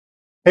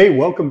Hey,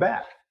 welcome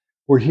back.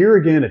 We're here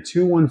again at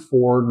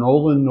 214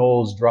 Nolan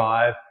Knowles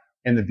Drive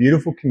in the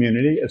beautiful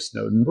community of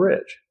Snowden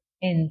Bridge.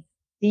 In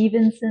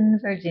Stevenson,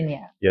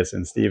 Virginia. Yes,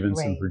 in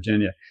Stevenson, Great.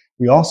 Virginia.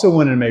 We also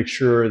wanted to make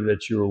sure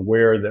that you're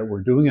aware that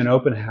we're doing an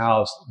open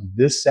house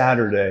this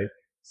Saturday,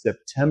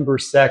 September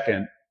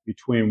 2nd,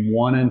 between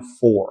 1 and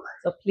 4.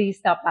 So please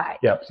stop by.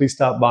 Yeah, please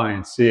stop by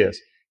and see us.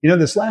 You know,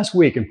 this last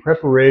week in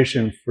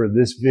preparation for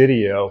this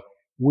video,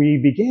 we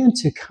began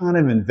to kind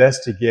of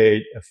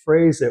investigate a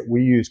phrase that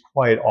we use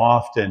quite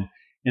often,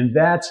 and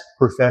that's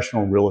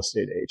professional real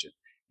estate agent.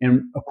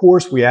 And of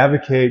course, we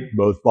advocate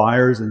both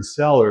buyers and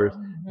sellers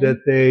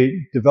that they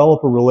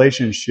develop a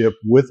relationship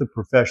with a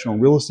professional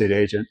real estate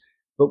agent.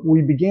 But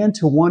we began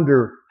to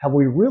wonder, have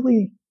we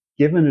really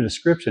given a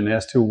description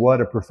as to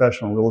what a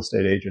professional real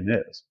estate agent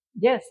is?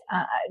 Yes,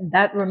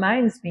 that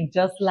reminds me,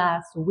 just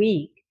last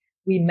week,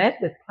 we met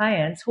with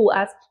clients who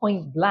asked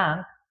point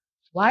blank,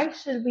 why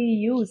should we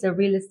use a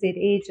real estate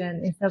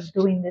agent instead of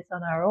doing this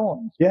on our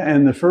own? Yeah,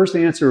 and the first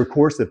answer, of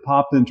course, that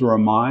popped into our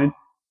mind,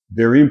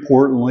 very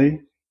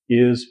importantly,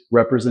 is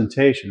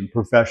representation,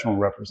 professional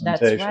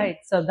representation. That's right.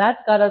 So that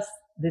got us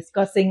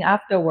discussing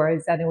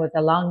afterwards, and it was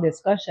a long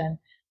discussion.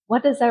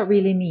 What does that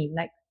really mean?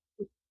 Like,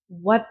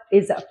 what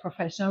is a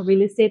professional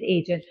real estate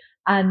agent?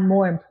 And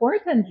more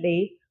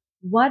importantly,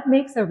 what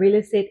makes a real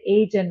estate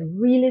agent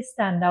really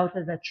stand out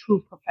as a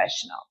true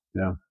professional?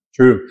 Yeah,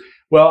 true.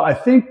 Well, I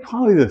think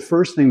probably the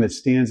first thing that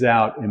stands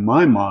out in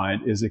my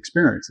mind is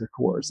experience, of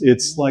course.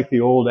 It's like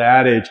the old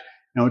adage,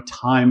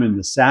 time in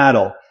the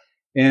saddle.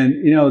 And,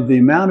 the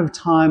amount of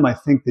time I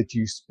think that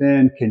you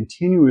spend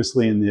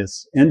continuously in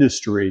this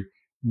industry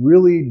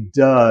really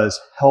does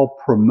help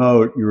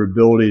promote your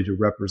ability to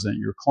represent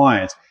your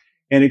clients.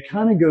 And it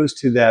kind of goes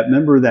to that,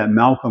 remember that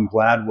Malcolm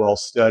Gladwell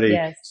study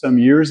some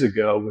years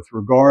ago with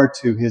regard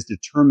to his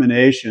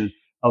determination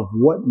of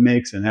what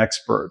makes an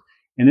expert.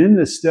 And in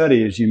this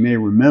study, as you may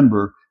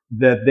remember,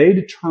 that they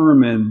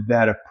determined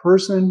that a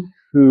person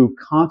who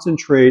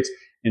concentrates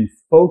and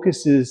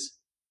focuses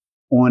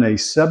on a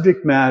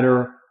subject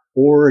matter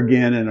or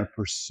again in a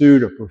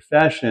pursuit of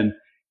profession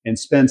and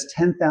spends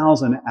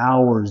 10,000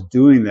 hours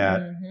doing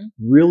that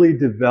really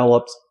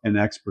develops an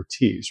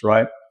expertise,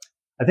 right?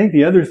 I think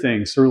the other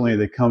thing certainly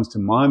that comes to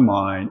my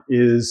mind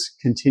is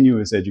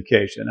continuous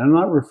education. I'm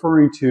not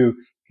referring to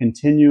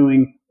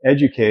continuing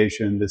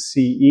education, the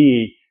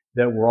CE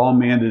that we're all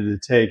mandated to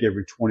take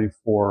every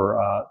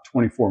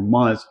 24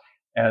 months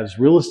as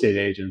real estate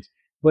agents,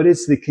 but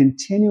it's the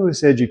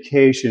continuous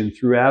education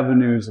through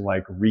avenues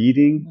like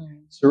reading,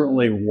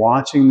 certainly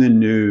watching the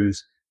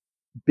news,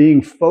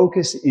 being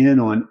focused in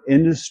on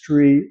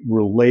industry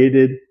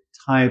related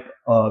type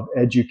of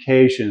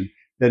education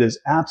that is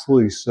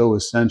absolutely so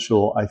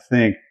essential, I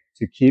think,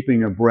 to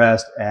keeping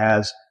abreast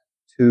as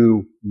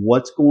to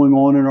what's going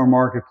on in our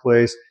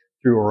marketplace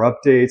through our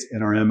updates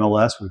in our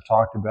MLS. We've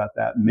talked about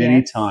that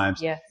many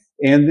times. Yes.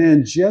 And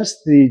then just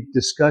the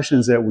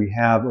discussions that we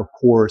have, of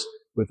course,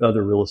 with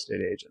other real estate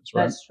agents,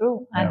 right? That's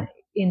true. And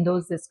in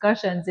those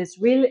discussions, it's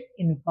real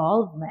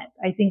involvement.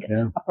 I think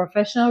a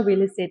professional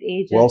real estate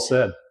agent well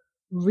said.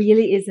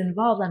 Really is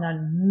involved and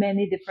on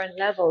many different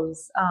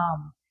levels.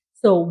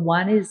 So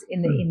one is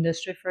in the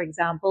industry, for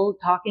example,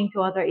 talking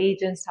to other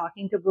agents,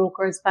 talking to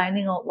brokers,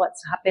 finding out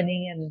what's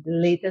happening and the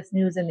latest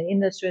news in the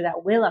industry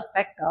that will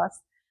affect us,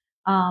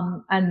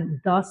 and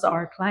thus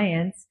our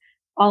clients.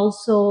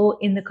 Also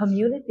in the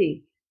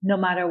community, no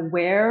matter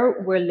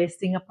where we're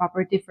listing a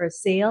property for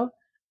sale,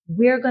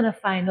 we're going to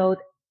find out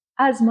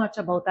as much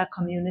about that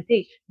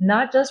community,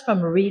 not just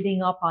from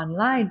reading up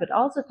online, but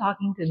also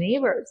talking to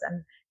neighbors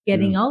and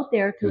getting out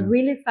there to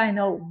really find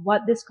out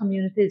what this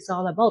community is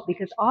all about,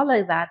 because all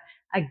of that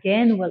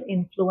again will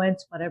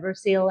influence whatever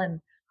sale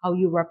and how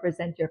you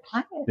represent your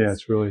clients. Yeah,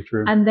 it's really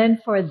true. And then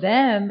for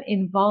them,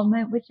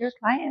 involvement with your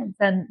clients.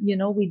 And,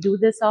 we do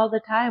this all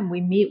the time.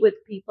 We meet with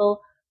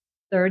people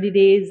 30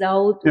 days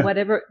out,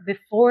 whatever,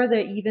 before they're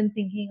even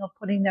thinking of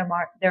putting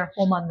their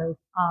home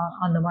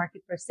on the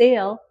market for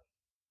sale,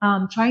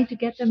 trying to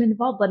get them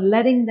involved, but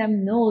letting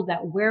them know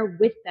that we're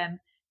with them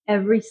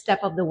every step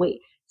of the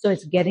way. So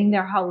it's getting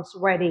their house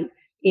ready.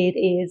 It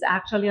is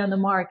actually on the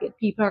market.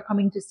 People are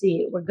coming to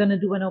see it. We're going to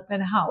do an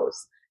open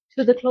house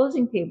to the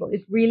closing table.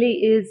 It really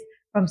is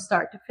from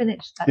start to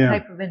finish, that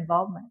type of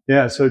involvement.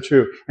 Yeah, so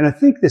true. And I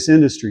think this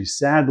industry,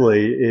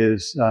 sadly,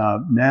 is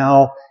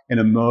now in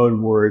a mode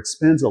where it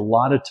spends a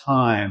lot of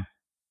time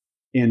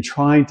in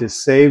trying to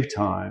save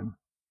time.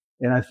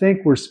 And I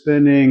think we're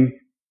spending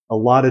a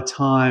lot of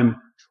time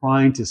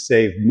trying to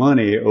save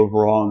money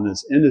overall in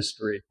this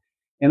industry.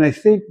 And I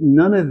think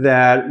none of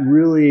that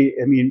really,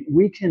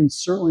 we can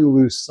certainly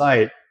lose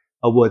sight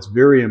of what's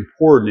very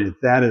important if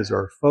that is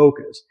our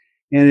focus.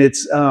 And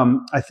it's,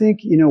 I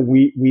think,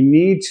 we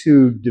need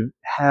to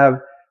have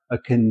a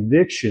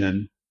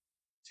conviction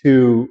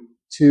to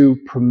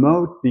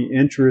promote the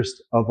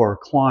interest of our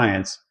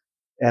clients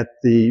at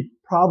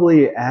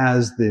probably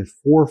as the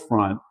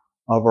forefront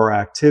of our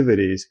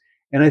activities.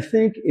 And I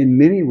think in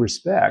many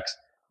respects,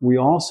 we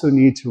also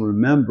need to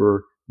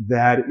remember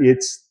that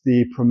it's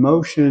the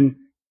promotion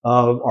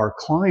of our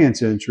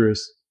clients'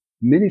 interests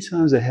many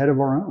times ahead of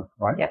our own,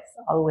 right? Yes,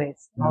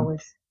 always, Yeah.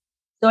 always.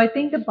 So I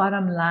think the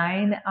bottom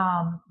line,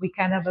 we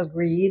kind of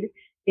agreed,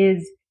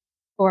 is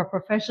for a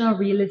professional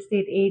real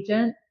estate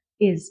agent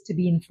is to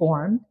be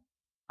informed,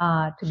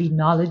 to be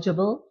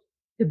knowledgeable,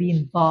 to be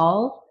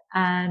involved,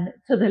 and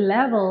to the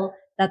level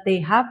that they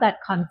have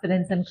that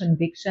confidence and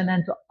conviction,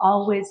 and to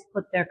always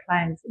put their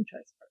clients'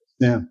 interest first.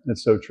 Yeah,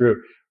 that's so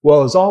true.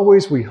 Well, as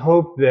always, we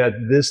hope that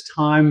this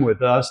time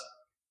with us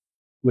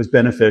was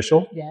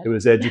beneficial. Yes. It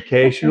was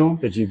educational,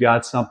 that you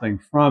got something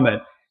from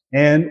it.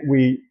 And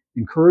we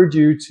encourage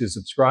you to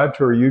subscribe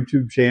to our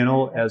YouTube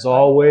channel. As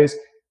always,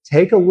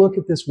 take a look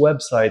at this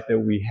website that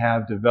we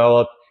have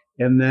developed,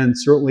 and then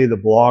certainly the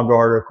blog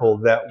article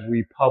that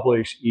we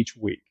publish each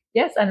week.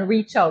 Yes, and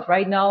reach out.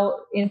 Right now,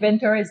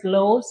 inventory is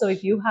low. So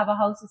if you have a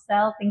house to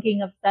sell,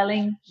 thinking of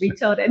selling,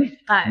 reach out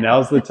anytime.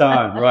 Now's the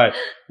time, right?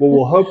 Well,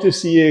 we'll hope to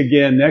see you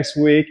again next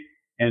week,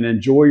 and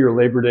enjoy your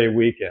Labor Day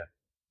weekend.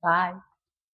 Bye.